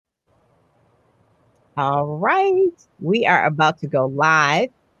All right. We are about to go live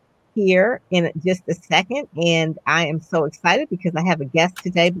here in just a second. And I am so excited because I have a guest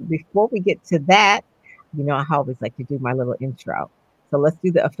today. But before we get to that, I always like to do my little intro. So let's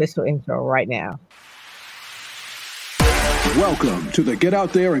do the official intro right now. Welcome to the Get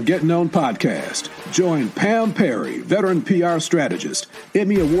Out There and Get Known podcast. Join Pam Perry, veteran PR strategist,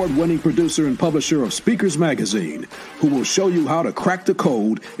 Emmy award-winning producer and publisher of Speakers Magazine, who will show you how to crack the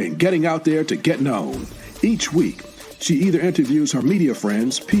code in getting out there to get known. Each week, she either interviews her media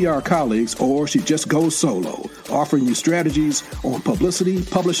friends, PR colleagues, or she just goes solo, offering you strategies on publicity,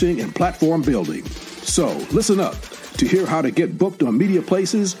 publishing, and platform building. So listen up to hear how to get booked on media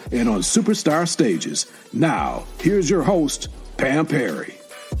places and on superstar stages. Now, here's your host, Pam Perry.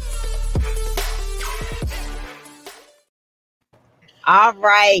 All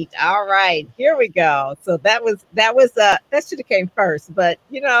right. Here we go. So that should have came first, but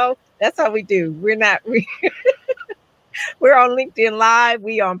that's how we do. We're on LinkedIn Live,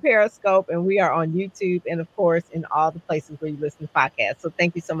 we are on Periscope, and we are on YouTube, and of course, in all the places where you listen to podcasts. So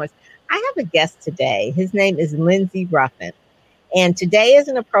thank you so much. I have a guest today. His name is Lindsey Ruffin. And today is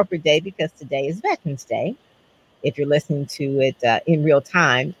an appropriate day because today is Veterans Day, if you're listening to it in real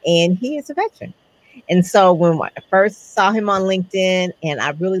time. And he is a veteran. And so when I first saw him on LinkedIn, and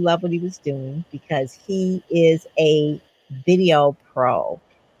I really love what he was doing because he is a video pro.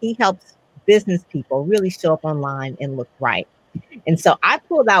 He helps business people really show up online and look right. And so I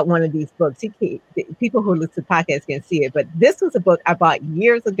pulled out one of these books. People who listen to podcasts can see it, but this was a book I bought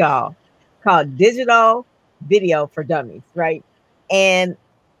years ago called Digital Video for Dummies, right? And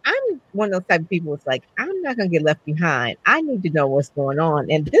I'm one of those type of people who's like, I'm not going to get left behind. I need to know what's going on.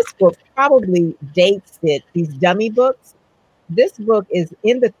 And this book probably dates it, these dummy books. This book is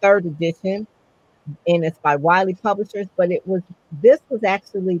in the third edition, and it's by Wiley Publishers, but this was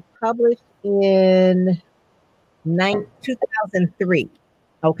actually published in 2003.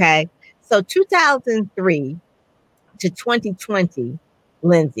 Okay. So 2003 to 2020,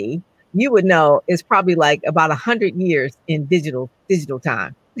 Lindsey, you would know it's probably like about 100 years in digital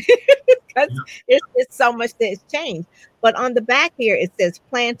time. Because it's so much that has changed. But on the back here, it says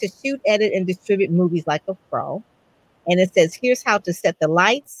plan to shoot, edit, and distribute movies like a pro. And it says, here's how to set the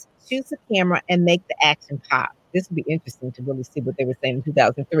lights, choose the camera, and make the action pop. This would be interesting to really see what they were saying in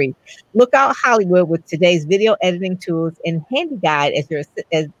 2003. Look out Hollywood with today's video editing tools and handy guide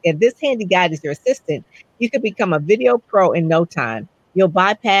and this handy guide is your assistant. You could become a video pro in no time. You'll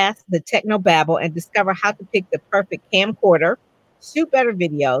bypass the techno babble and discover how to pick the perfect camcorder, shoot better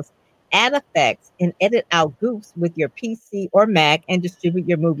videos, add effects, and edit out goofs with your PC or Mac and distribute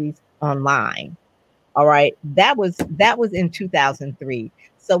your movies online. All right. That was in 2003.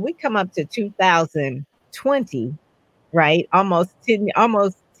 So we come up to 2020, right? Almost 10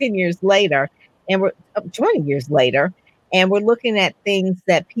 years later, and we're 20 years later, and we're looking at things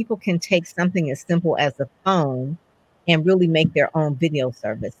that people can take something as simple as a phone and really make their own video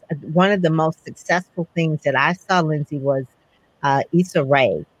service. One of the most successful things that I saw, Lindsey, was Issa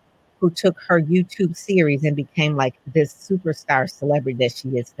Rae, who took her YouTube series and became like this superstar celebrity that she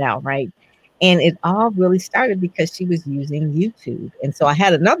is now, right? And it all really started because she was using YouTube. And so I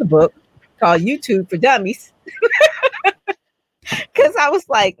had another book called YouTube for Dummies. Because I was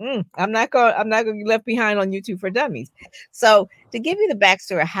like, I'm not going to get left behind on YouTube for Dummies. So to give you the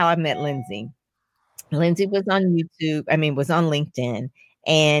backstory of how I met Lindsey was on was on LinkedIn,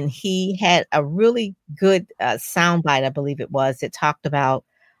 and he had a really good soundbite, I believe it was, that talked about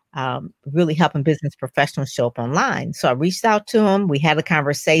really helping business professionals show up online. So I reached out to him. We had a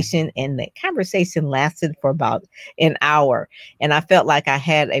conversation, and the conversation lasted for about an hour. And I felt like I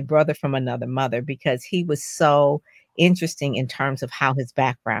had a brother from another mother because he was so interesting in terms of how his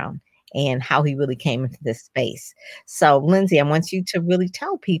background and how he really came into this space. So, Lindsey, I want you to really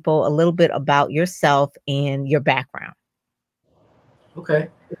tell people a little bit about yourself and your background. Okay.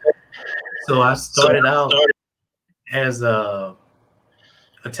 So I started out as a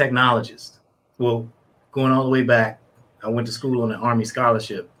technologist. Well, going all the way back, I went to school on an Army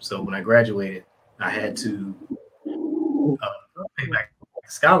scholarship. So when I graduated, I had to pay back the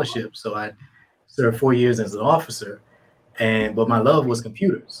scholarship. So I served 4 years as an officer, but my love was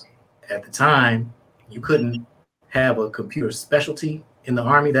computers. At the time, you couldn't have a computer specialty in the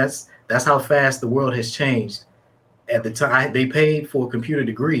Army. That's how fast the world has changed. At the time, they paid for a computer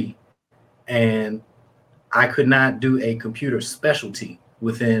degree, and I could not do a computer specialty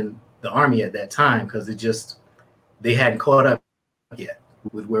within the Army at that time because they hadn't caught up yet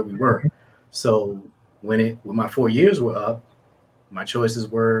with where we were. So when my 4 years were up, my choices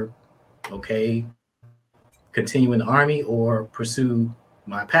were, okay, continue in the Army or pursue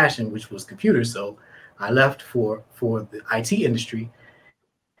my passion, which was computers. So I left for the IT industry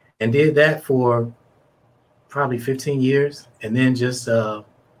and did that for probably 15 years. And then just,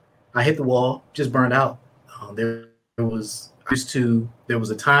 I hit the wall, just burned out. There was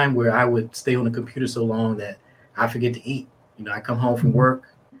a time where I would stay on the computer so long that I forget to eat. I come home from work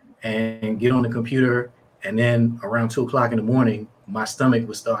and get on the computer, and then around 2 o'clock in the morning, my stomach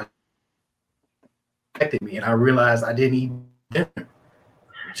would start affecting me, and I realized I didn't eat dinner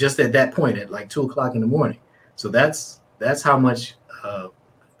just at that point at like 2 o'clock in the morning. So that's how much of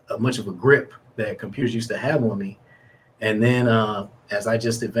a grip that computers used to have on me. And then as I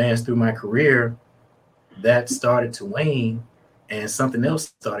just advanced through my career, that started to wane, and something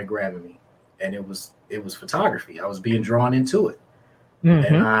else started grabbing me, and it was photography. I was being drawn into it,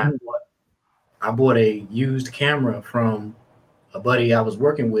 and I bought a used camera from a buddy I was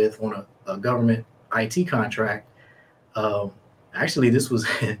working with on a government IT contract. Actually, this was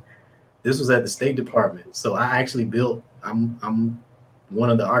this was at the State Department. So I actually built. I'm one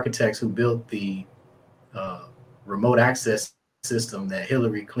of the architects who built the remote access system that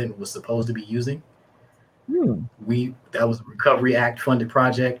Hillary Clinton was supposed to be using. That was a Recovery Act funded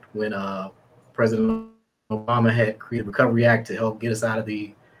project when President Obama had created Recovery Act to help get us out of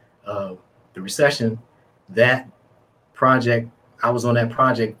the recession. That project, I was on that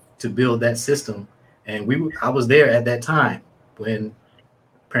project to build that system, and I was there at that time when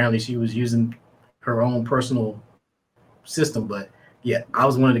apparently she was using her own personal system. But yeah, I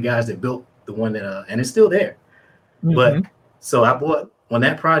was one of the guys that built the one that and it's still there. But so on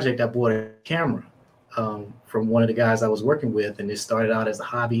that project, I bought a camera from one of the guys I was working with, and it started out as a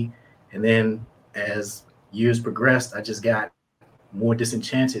hobby, and then as years progressed, I just got more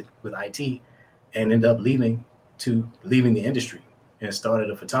disenchanted with IT and ended up leaving the industry and started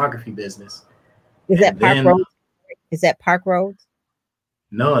a photography business. Is that Park Road? Is that Park Road?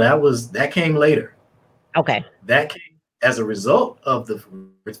 No, that came later. Okay. That came as a result of the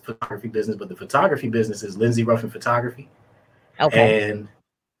photography business, but the photography business is Lindsay Ruffin Photography. Okay. And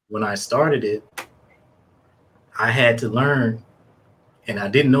when I started it, I had to learn, and I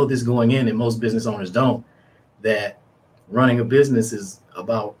didn't know this going in, and most business owners don't, that running a business is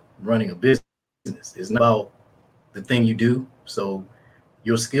about running a business. It's not about the thing you do. So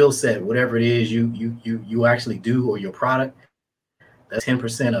your skill set, whatever it is you actually do, or your product, that's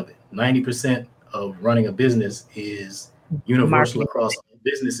 10% of it. 90% of running a business is universal across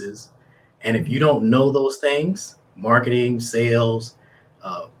businesses. And if you don't know those things, marketing, sales,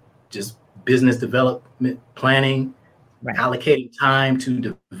 just business development, planning, allocating time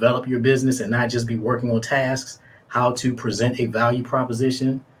to develop your business and not just be working on tasks, how to present a value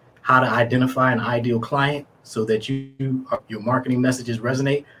proposition, how to identify an ideal client so that your marketing messages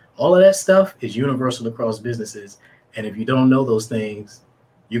resonate. All of that stuff is universal across businesses. And if you don't know those things,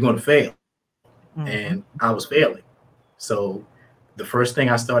 you're going to fail. And I was failing. So the first thing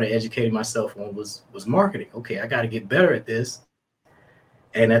I started educating myself on was marketing. Okay, I got to get better at this.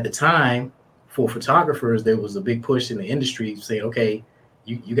 And at the time, for photographers, there was a big push in the industry saying, okay,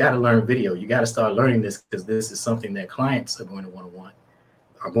 you got to learn video. You got to start learning this because this is something that clients are going to want,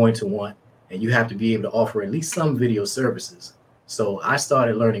 and you have to be able to offer at least some video services. So I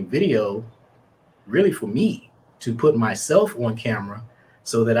started learning video really for me to put myself on camera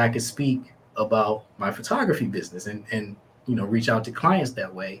so that I could speak about my photography business and reach out to clients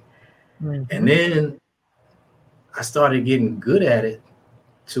that way. And then I started getting good at it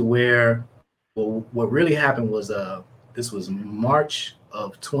to where, well, what really happened was this was March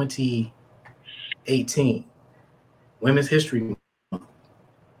of 2018, Women's History Month.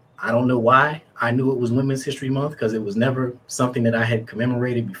 I don't know why I knew it was Women's History Month because it was never something that I had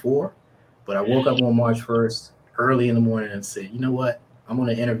commemorated before. But I woke up on March 1st early in the morning and said, you know what? I'm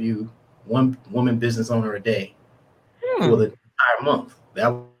going to interview one woman business owner a day for the entire month.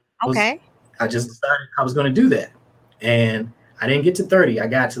 That was okay. I just decided I was going to do that. And I didn't get to 30. I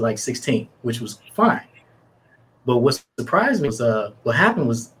got to like 16, which was fine. But what surprised me was what happened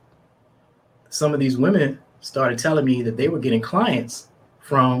was some of these women started telling me that they were getting clients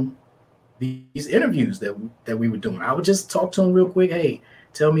from these interviews that we were doing. I would just talk to them real quick. Hey,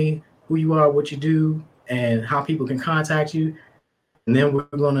 tell me who you are, what you do, and how people can contact you. And then we're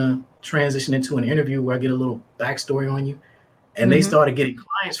going to transition into an interview where I get a little backstory on you. And they started getting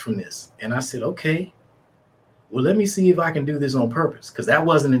clients from this. And I said, okay, well, let me see if I can do this on purpose, because that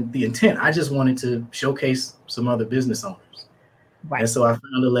wasn't the intent. I just wanted to showcase some other business owners. Right. And so I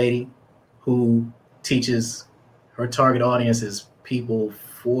found a lady who teaches, her target audience is people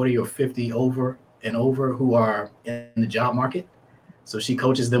 40 or 50 over and over who are in the job market. So she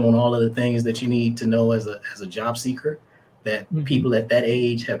coaches them on all of the things that you need to know as a job seeker that people at that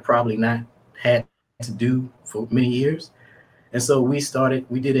age have probably not had to do for many years. And so we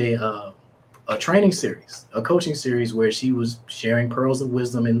did a training series, a coaching series where she was sharing pearls of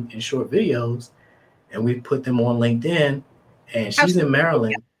wisdom in short videos, and we put them on LinkedIn. And she's in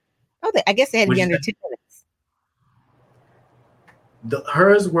Maryland. Oh, I guess they had to be under 2 minutes.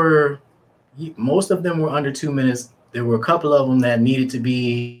 Hers were, most of them were under 2 minutes. There were a couple of them that needed to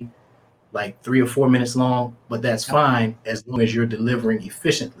be like 3 or 4 minutes long, but that's fine as long as you're delivering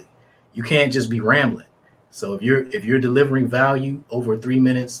efficiently. You can't just be rambling. So if you're delivering value over 3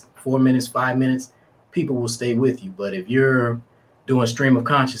 minutes, 4 minutes, 5 minutes, people will stay with you. But if you're doing stream of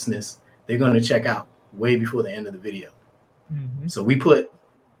consciousness, they're going to check out way before the end of the video. Mm-hmm. So we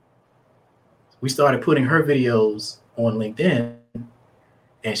started putting her videos on LinkedIn,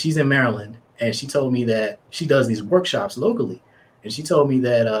 and she's in Maryland, and she told me that she does these workshops locally, and she told me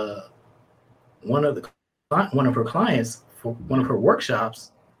that one of her clients for one of her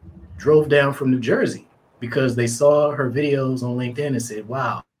workshops drove down from New Jersey because they saw her videos on LinkedIn and said,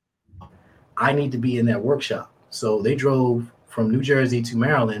 wow, I need to be in that workshop. So they drove from New Jersey to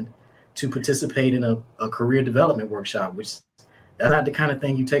Maryland to participate in a career development workshop, which that's not the kind of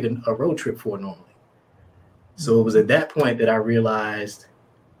thing you take a road trip for normally. So it was at that point that I realized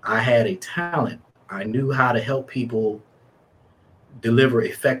I had a talent. I knew how to help people deliver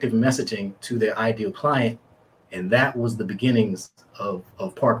effective messaging to their ideal client. And that was the beginnings of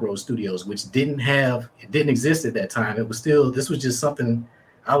Park Road Studios, which didn't exist at that time. This was just something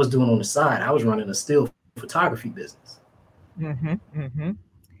I was doing on the side. I was running a still photography business. Mm-hmm, mm-hmm.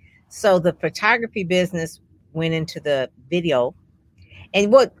 So the photography business went into the video.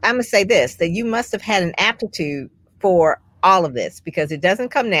 And what I'm going to say this, that you must have had an aptitude for all of this because it doesn't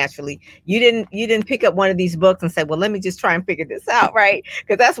come naturally. You didn't pick up one of these books and say, well, let me just try and figure this out, right?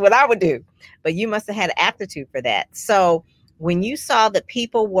 Because that's what I would do. But you must have had an aptitude for that. So when you saw that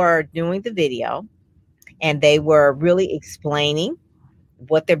people were doing the video and they were really explaining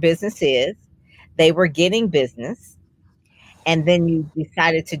what their business is, they were getting business, and then you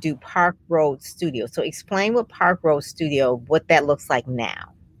decided to do Park Road Studio. So explain what Park Road Studio, what that looks like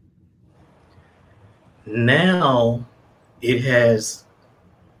now. Now it has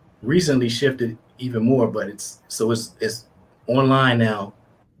recently shifted even more, but it's online now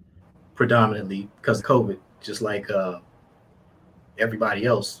predominantly because of COVID, just like everybody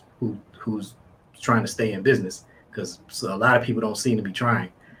else who's trying to stay in business, because a lot of people don't seem to be trying.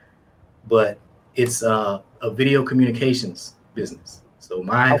 But it's a video communications business. So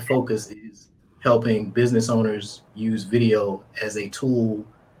my focus is helping business owners use video as a tool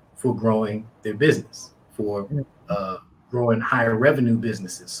for growing their business, for growing higher revenue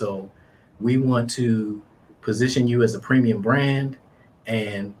businesses. So we want to position you as a premium brand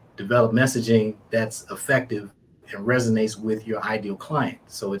and develop messaging that's effective and resonates with your ideal client.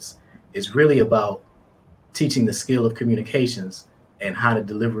 So it's really about teaching the skill of communications and how to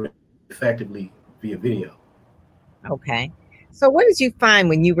deliver it effectively via video. Okay. So what did you find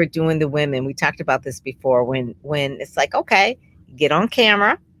when you were doing the women? We talked about this before, when it's like, okay, get on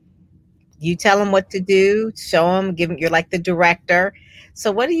camera, you tell them what to do, show them, you're like the director.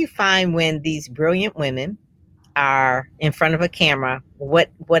 So what do you find when these brilliant women are in front of a camera? What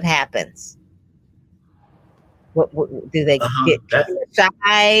happens? What do they get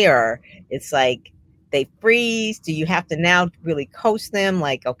shy, or it's like they freeze? Do you have to now really coach them?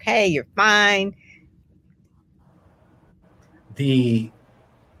 Like, okay, you're fine.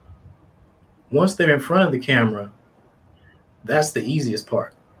 Once they're in front of the camera, that's the easiest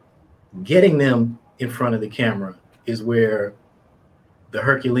part. Getting them in front of the camera is where the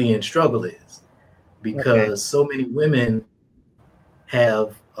Herculean struggle is, because so many women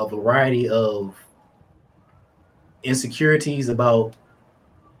have a variety of insecurities about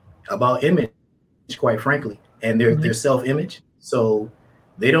image, quite frankly, and their self-image. So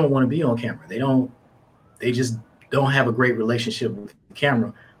they don't want to be on camera. They just don't have a great relationship with the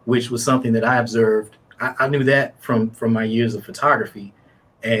camera, which was something that I observed. I knew that from my years of photography,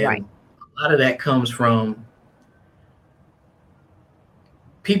 and a lot of that comes from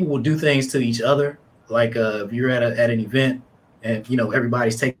people will do things to each other. Like if you're at an event and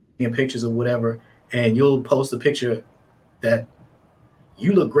everybody's taking pictures or whatever, and you'll post a picture that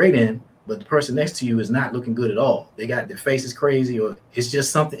you look great in, but the person next to you is not looking good at all. They got their face is crazy, or it's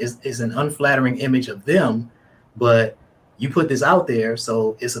just something. It's an unflattering image of them, but you put this out there,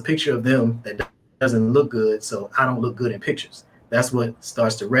 so it's a picture of them that doesn't look good. So I don't look good in pictures. That's what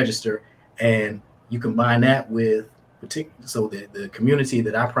starts to register, and you combine that with so the community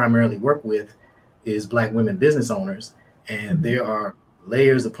that I primarily work with is Black women business owners, and there are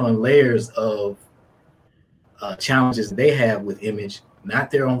layers upon layers of challenges they have with image,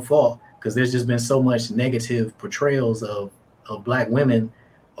 not their own fault, because there's just been so much negative portrayals of Black women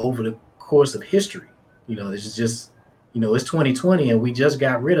over the course of history. This is just, it's 2020 and we just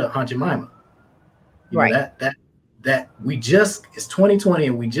got rid of Aunt Jemima. Right. That we just, it's 2020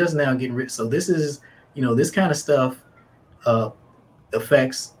 and we just now getting rid. So this is, this kind of stuff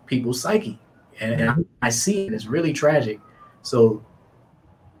affects people's psyche. And I see it. It's really tragic. So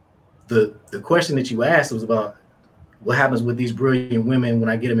the question that you asked was about what happens with these brilliant women when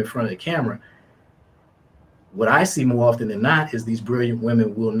I get them in front of the camera. What I see more often than not is these brilliant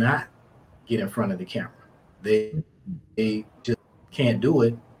women will not get in front of the camera. They just can't do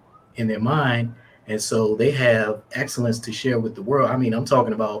it in their mind. And so they have excellence to share with the world. I mean, I'm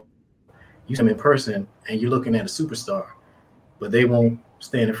talking about you see them in person and you're looking at a superstar, but they won't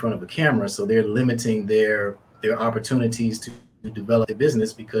stand in front of a camera. So they're limiting their opportunities to develop their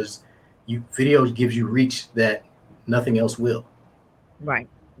business because video gives you reach that nothing else will. Right.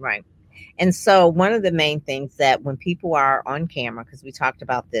 And so one of the main things that when people are on camera, because we talked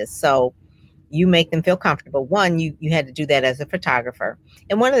about this, so you make them feel comfortable. One, you had to do that as a photographer.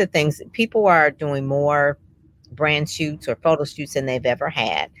 And one of the things, people are doing more brand shoots or photo shoots than they've ever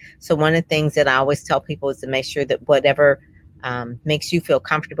had. So one of the things that I always tell people is to make sure that whatever makes you feel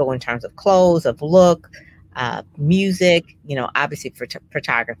comfortable in terms of clothes, of look, music, obviously for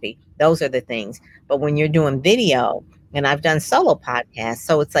photography, those are the things. But when you're doing video, and I've done solo podcasts,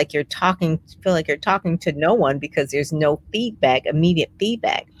 so it's like feel like you're talking to no one because there's no immediate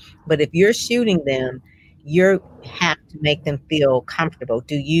feedback. But if you're shooting them, you have to make them feel comfortable.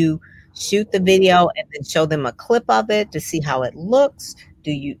 Do you shoot the video and then show them a clip of it to see how it looks?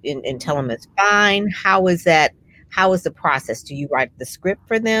 Do you and tell them it's fine? How is that? How is the process? Do you write the script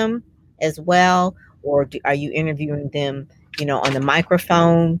for them as well? Or are you interviewing them, on the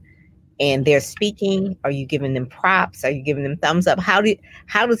microphone and they're speaking? Are you giving them props? Are you giving them thumbs up? How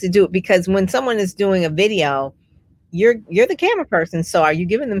does it do it? Because when someone is doing a video, you're the camera person. So are you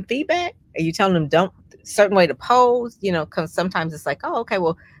giving them feedback? Are you telling them don't certain way to pose? Because sometimes it's like, oh, okay,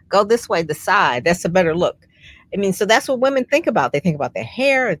 well, go this way, the side. That's a better look. I mean, so that's what women think about. They think about their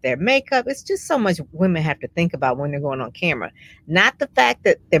hair, their makeup. It's just so much women have to think about when they're going on camera. Not the fact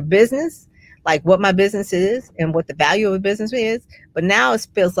that their business, like what my business is and what the value of a business is, but now it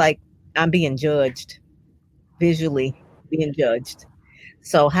feels like I'm being judged, visually being judged.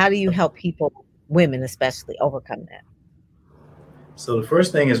 So how do you help people, women especially, overcome that? So the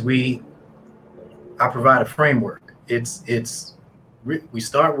first thing is I provide a framework. We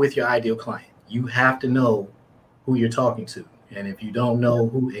start with your ideal client. You have to know who you're talking to. And if you don't know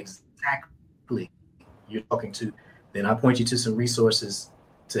who exactly you're talking to, then I point you to some resources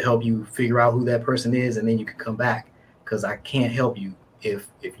to help you figure out who that person is. And then you can come back, because I can't help you if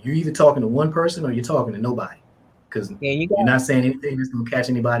you're either talking to one person or you're talking to nobody, because you're not saying anything that's going to catch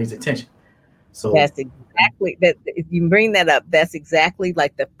anybody's attention. So that's exactly that. If you bring that up, that's exactly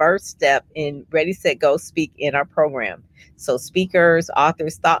like the first step in Ready, Set, Go Speak in our program. So speakers,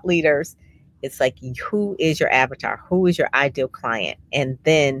 authors, thought leaders, it's like, who is your avatar? Who is your ideal client? And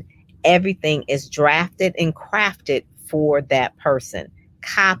then everything is drafted and crafted for that person.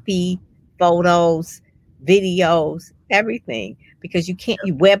 Copy, photos, videos, everything. Because you can't,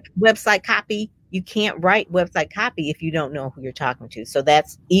 website copy, you can't write website copy if you don't know who you're talking to. So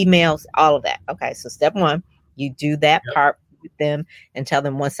that's emails, all of that. Okay, so step one, you do that part with them and tell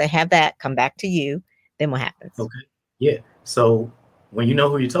them once they have that, come back to you. Then what happens? Okay. Yeah. So when you know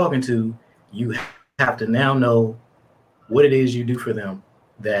who you're talking to, you have to now know what it is you do for them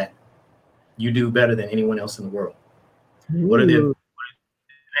that you do better than anyone else in the world. What are their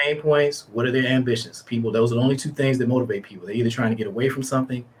pain points? What are their ambitions? People, those are the only two things that motivate people. They're either trying to get away from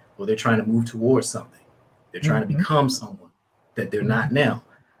something or they're trying to move towards something. They're trying to become someone that they're not now.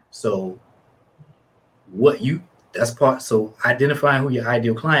 So so identifying who your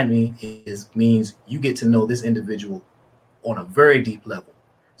ideal client means you get to know this individual on a very deep level,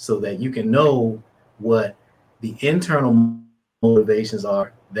 so that you can know what the internal motivations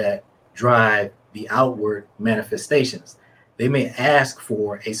are that drive the outward manifestations. They may ask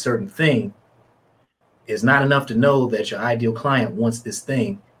for a certain thing. It's not enough to know that your ideal client wants this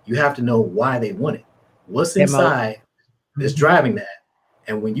thing. You have to know why they want it. What's inside is driving that.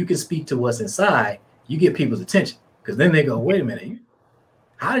 And when you can speak to what's inside, you get people's attention, because then they go, wait a minute,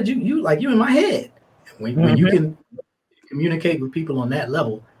 how did you in my head? And when you can communicate with people on that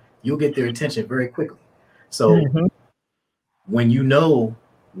level, you'll get their attention very quickly. So when you know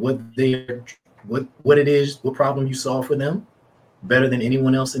what it is, what problem you solve for them better than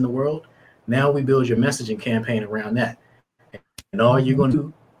anyone else in the world, now we build your messaging campaign around that. And all you're going to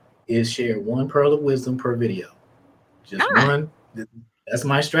do is share one pearl of wisdom per video. Just one. That's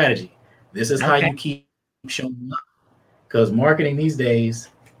my strategy. This is how you keep showing up. Because marketing these days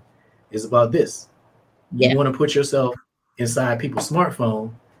is about this. You want to put yourself inside people's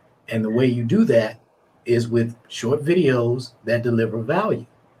smartphone. And the way you do that is with short videos that deliver value.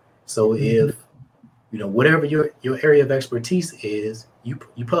 So if, whatever your area of expertise is, you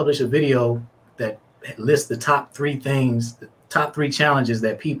publish a video that lists the top 3 things, the top 3 challenges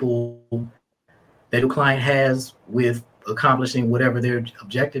that your client has with accomplishing whatever their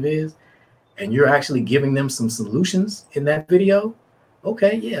objective is, and you're actually giving them some solutions in that video.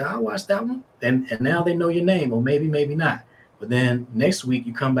 Okay, yeah, I'll watch that one. And now they know your name, or maybe not. But then next week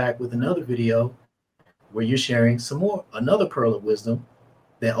you come back with another video where you're sharing another pearl of wisdom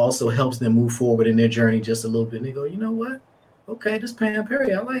that also helps them move forward in their journey just a little bit. And they go, you know what? Okay, this Pam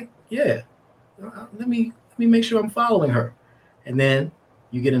Perry, I like, let me make sure I'm following her. And then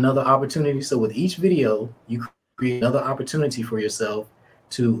you get another opportunity. So with each video, you create another opportunity for yourself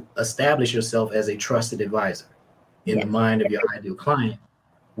to establish yourself as a trusted advisor in the mind of your ideal client,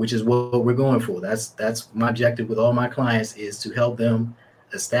 which is what we're going for. That's my objective with all my clients, is to help them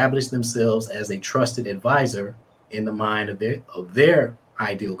establish themselves as a trusted advisor in the mind of their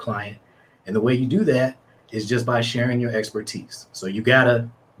ideal client. And the way you do that is just by sharing your expertise. So you gotta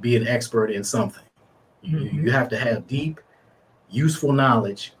be an expert in something. You have to have deep, useful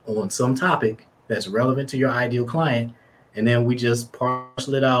knowledge on some topic that's relevant to your ideal client. And then we just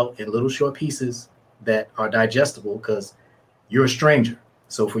parcel it out in little short pieces that are digestible, because you're a stranger.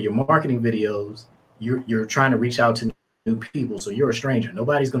 So for your marketing videos, you're trying to reach out to new people. So you're a stranger.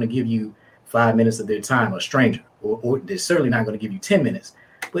 Nobody's going to give you 5 minutes of their time, a stranger, or they're certainly not going to give you 10 minutes,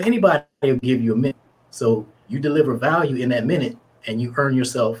 but anybody will give you a minute. So you deliver value in that minute, and you earn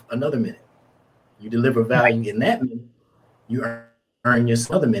yourself another minute. You deliver value in that minute, you earn yourself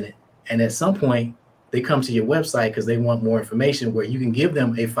another minute. And at some point, they come to your website because they want more information, where you can give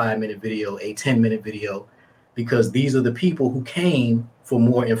them a 5-minute video, a 10-minute video, because these are the people who came for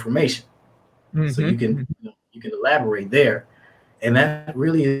more information. So you can elaborate there. And that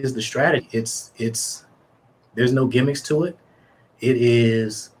really is the strategy. It's there's no gimmicks to it. It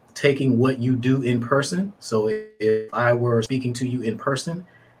is taking what you do in person. So if I were speaking to you in person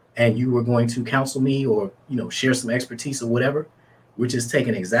and you were going to counsel me or share some expertise or whatever, we're just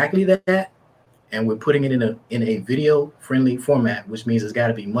taking exactly that, and we're putting it in a video friendly format, which means it's got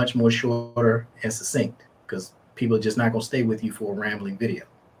to be much more shorter and succinct, because people are just not going to stay with you for a rambling video.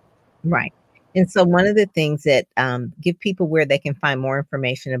 Right. And so one of the things that give people where they can find more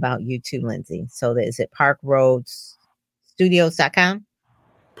information about you too, Lindsay. So is it parkroadstudios.com?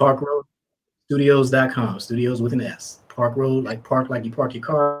 Parkroadstudios.com. Studios with an S. Park Road, like you park your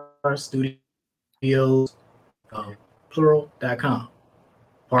car. Studios, plural.com.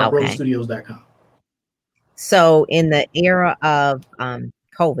 Parkroadstudios.com. So in the era of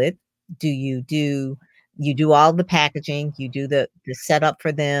COVID, you do all the packaging, you do the setup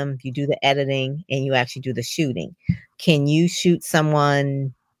for them, you do the editing, and you actually do the shooting. Can you shoot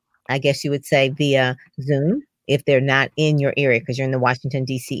someone, I guess you would say, via Zoom if they're not in your area, because you're in the Washington,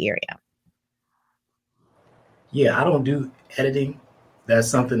 D.C. area? Yeah, I don't do editing. That's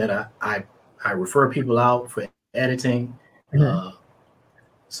something that I refer people out for editing.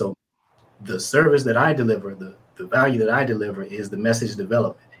 So the service that I deliver, the value that I deliver, is the message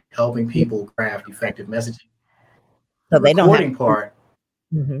development, helping people craft effective messaging. The recording part,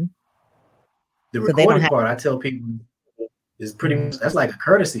 I tell people, is pretty much, that's like a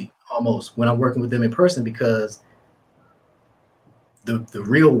courtesy almost when I'm working with them in person, because the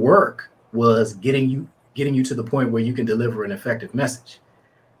real work was getting you to the point where you can deliver an effective message.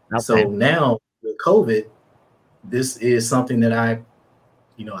 Okay. So now with COVID, this is something that I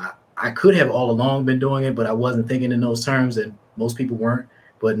could have all along been doing it, but I wasn't thinking in those terms, and most people weren't.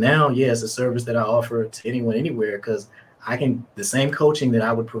 But now, it's a service that I offer to anyone, anywhere, because the same coaching that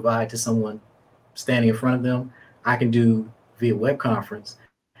I would provide to someone standing in front of them, I can do via web conference,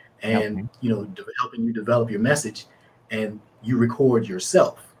 and helping you develop your message, and you record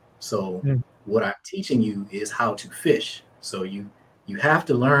yourself. So what I'm teaching you is how to fish. So you have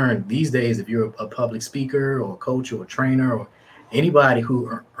to learn these days, if you're a public speaker or a coach or a trainer or anybody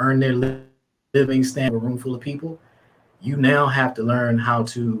who earn their living standing in a room full of people, you now have to learn how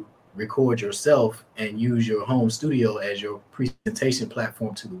to record yourself and use your home studio as your presentation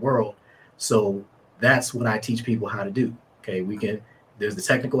platform to the world. So that's what I teach people how to do. Okay, there's the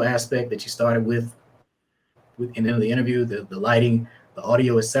technical aspect that you started with in the interview, the lighting, the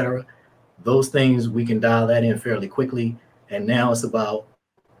audio, etc. Those things, we can dial that in fairly quickly. And now it's about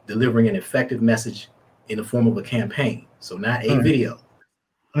delivering an effective message in the form of a campaign. So not a video.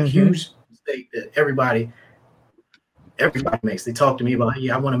 A huge mistake that everybody everybody makes. They talk to me about,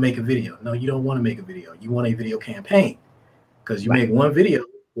 yeah, I want to make a video. No, you don't want to make a video. You want a video campaign, because you make one video.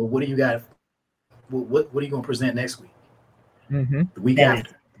 Well, what do you got? What are you going to present next week? Mm-hmm. The week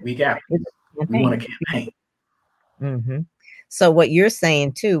after. The week after. We want a campaign. Mm-hmm. So what you're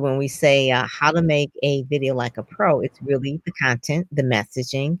saying too, when we say how to make a video like a pro, it's really the content, the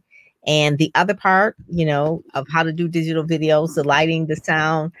messaging, and the other part, of how to do digital videos, the lighting, the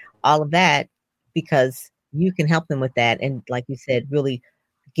sound, all of that, because you can help them with that. And like you said, really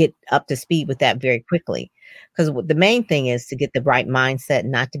get up to speed with that very quickly. Because the main thing is to get the right mindset,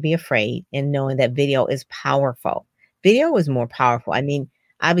 not to be afraid, and knowing that video is powerful. Video is more powerful. I mean,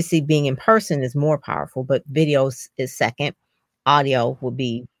 obviously being in person is more powerful, but videos is second. Audio will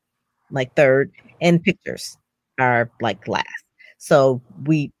be like third, and pictures are like last. So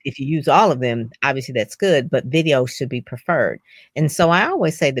if you use all of them, obviously that's good, but video should be preferred. And so I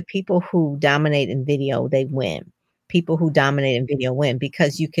always say the people who dominate in video, they win. People who dominate in video win,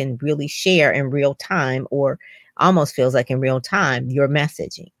 because you can really share in real time, or almost feels like in real time, your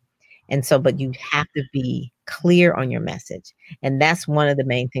messaging. And so, but you have to be clear on your message. And that's one of the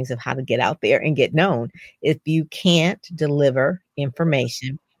main things of how to get out there and get known. If you can't deliver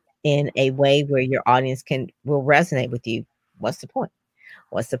information in a way where your audience will resonate with you, what's the point?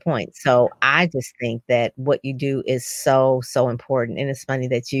 What's the point? So I just think that what you do is so, so important. And it's funny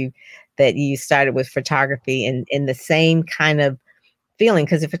that you started with photography and in the same kind of feeling,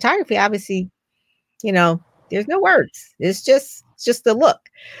 because in photography, obviously, there's no words. It's just the look.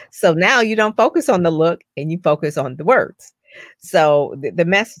 So now you don't focus on the look and you focus on the words. So the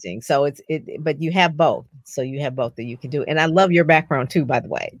messaging. So but you have both. So you have both that you can do. And I love your background too, by the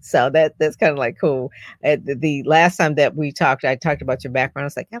way. So that's kind of like cool. The last time that we talked, I talked about your background. I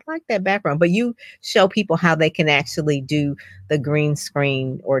was like, I like that background. But you show people how they can actually do the green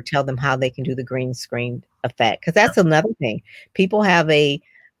screen, or tell them how they can do the green screen effect. Because that's another thing. People have a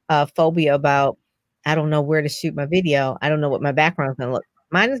phobia about, I don't know where to shoot my video. I don't know what my background is going to look.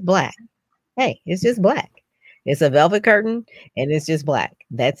 Mine is black. Hey, it's just black. It's a velvet curtain and it's just black.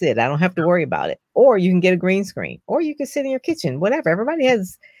 That's it. I don't have to worry about it. Or you can get a green screen, or you can sit in your kitchen, whatever. Everybody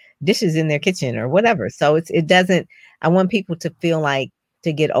has dishes in their kitchen or whatever. So I want people to feel like,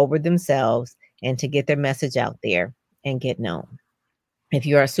 to get over themselves and to get their message out there and get known. If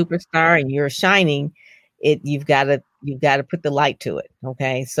you're a superstar and you're shining, you've got to put the light to it.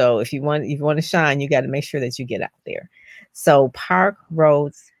 Okay. So if you want to shine, you got to make sure that you get out there. So Park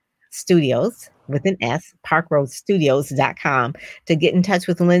Roads Studios with an S, parkroadstudios.com, to get in touch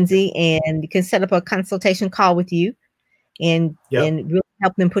with Lindsay, and you can set up a consultation call with you and really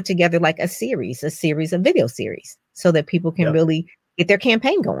help them put together like a series of video series, so that people can really get their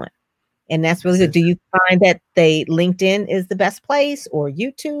campaign going. And that's really good. Do you find that LinkedIn is the best place, or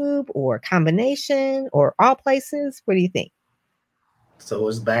YouTube, or combination, or all places? What do you think? So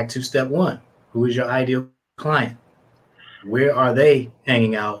it's back to step one. Who is your ideal client? Where are they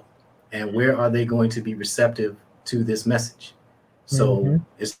hanging out? And where are they going to be receptive to this message? So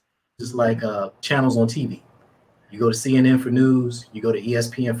it's just like channels on TV. You go to CNN for news. You go to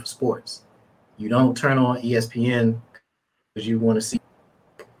ESPN for sports. You don't turn on ESPN because you want to see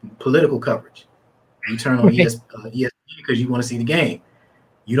political coverage. You turn on ESPN because you want to see the game.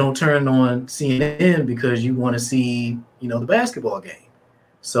 You don't turn on CNN because you want to see, the basketball game.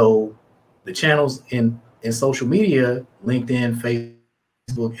 So the channels in social media, LinkedIn, Facebook,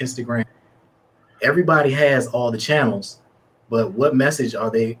 Instagram, everybody has all the channels, but what message are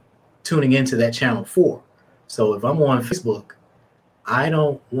they tuning into that channel for? So if I'm on Facebook, I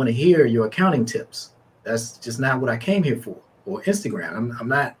don't want to hear your accounting tips. That's just not what I came here for. Or Instagram, I'm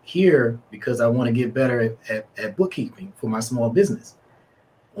not here because I want to get better at bookkeeping for my small business.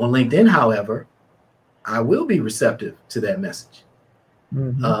 On LinkedIn, however, I will be receptive to that message.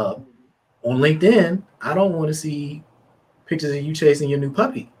 On LinkedIn, I don't want to see pictures of you chasing your new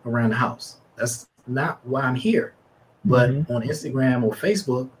puppy around the house. That's not why I'm here. But on Instagram or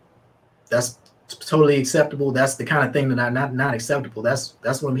Facebook, that's totally acceptable. That's the kind of thing that I'm not acceptable. That's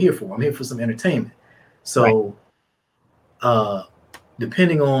what I'm here for. I'm here for some entertainment. So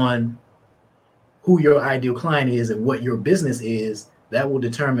depending on who your ideal client is and what your business is, that will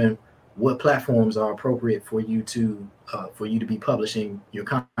determine what platforms are appropriate for you to be publishing your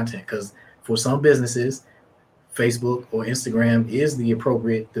content. Because for some businesses, Facebook or Instagram is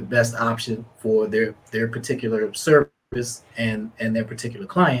the best option for their particular service and their particular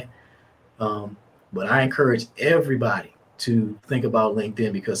client. But I encourage everybody to think about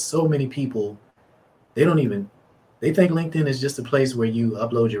LinkedIn, because so many people, they think LinkedIn is just a place where you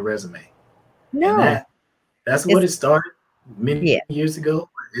upload your resume. No, and that's what it started many years ago.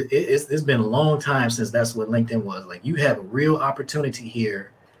 It's been a long time since that's what LinkedIn was. Like, you have a real opportunity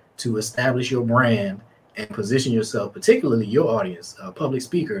here to establish your brand and position yourself, particularly your audience, public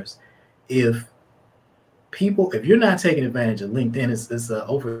speakers. If you're not taking advantage of LinkedIn, it's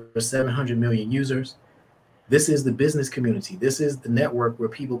over 700 million users. This is the business community. This is the network where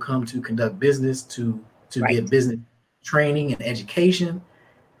people come to conduct business, to get business training and education.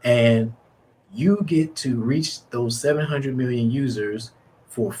 And you get to reach those 700 million users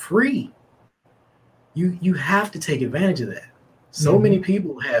for free. You have to take advantage of that. So many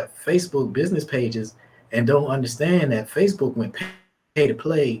people have Facebook business pages and don't understand that Facebook went pay to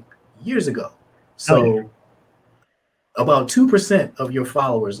play years ago. So about 2% of your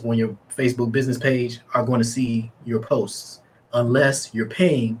followers on your Facebook business page are going to see your posts unless you're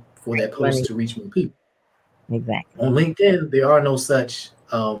paying for that post to reach more people. Exactly. On LinkedIn, there are no such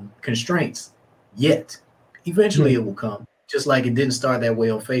constraints yet. Eventually it will come, just like it didn't start that way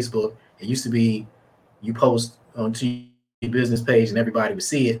on Facebook. It used to be you post onto your business page and everybody would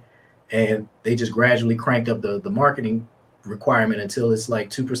see it, and they just gradually cranked up the marketing requirement until it's like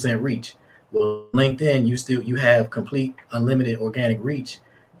 2% reach. Well, LinkedIn, you have complete unlimited organic reach.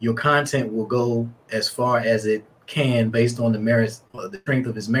 Your content will go as far as it can based on the merits, or the strength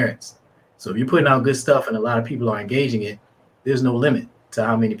of its merits. So if you're putting out good stuff and a lot of people are engaging it, there's no limit to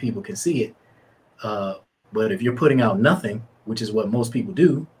how many people can see it. But if you're putting out nothing, which is what most people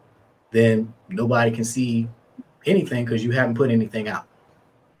do, then nobody can see anything because you haven't put anything out.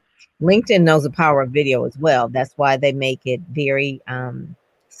 LinkedIn knows the power of video as well. That's why they make it very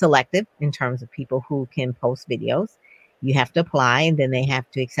selective in terms of people who can post videos. You have to apply, and then they have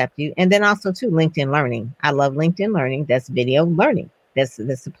to accept you. And then also too, LinkedIn Learning. I love LinkedIn Learning. That's video learning. That's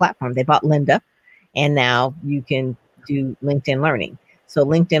the platform. They bought Lynda, and now you can do LinkedIn Learning. So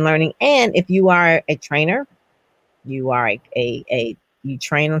LinkedIn Learning, and if you are a trainer, you are you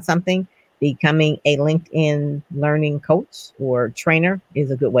train on something, becoming a LinkedIn Learning coach or trainer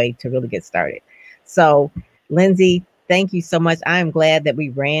is a good way to really get started. So, Lindsay, thank you so much. I am glad that we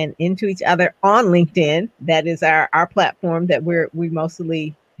ran into each other on LinkedIn. That is our platform that we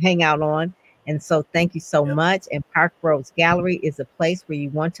mostly hang out on. And so thank you so much. And Park Roads Gallery is a place where you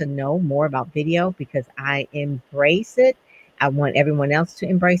want to know more about video, because I embrace it. I want everyone else to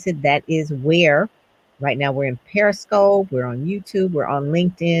embrace it. That is where right now we're in Periscope, we're on YouTube, we're on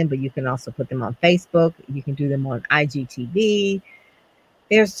LinkedIn, but you can also put them on Facebook. You can do them on IGTV.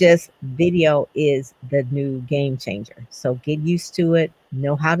 There's just video is the new game changer. So get used to it,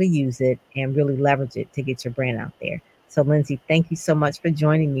 know how to use it, and really leverage it to get your brand out there. So Lindsay, thank you so much for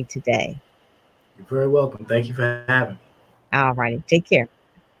joining me today. You're very welcome. Thank you for having me. All righty. Take care.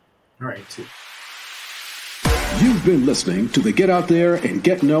 All right, too. You've been listening to the Get Out There and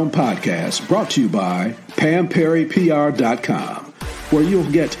Get Known podcast, brought to you by PamPerryPR.com, where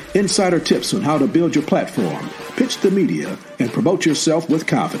you'll get insider tips on how to build your platform, pitch the media, and promote yourself with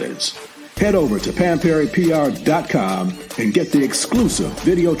confidence. Head over to PamPerryPR.com and get the exclusive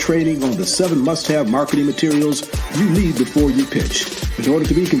video training on the 7 must-have marketing materials you need before you pitch in order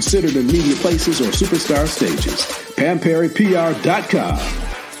to be considered in media places or superstar stages. PamPerryPR.com,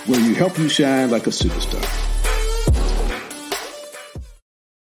 where you help you shine like a superstar.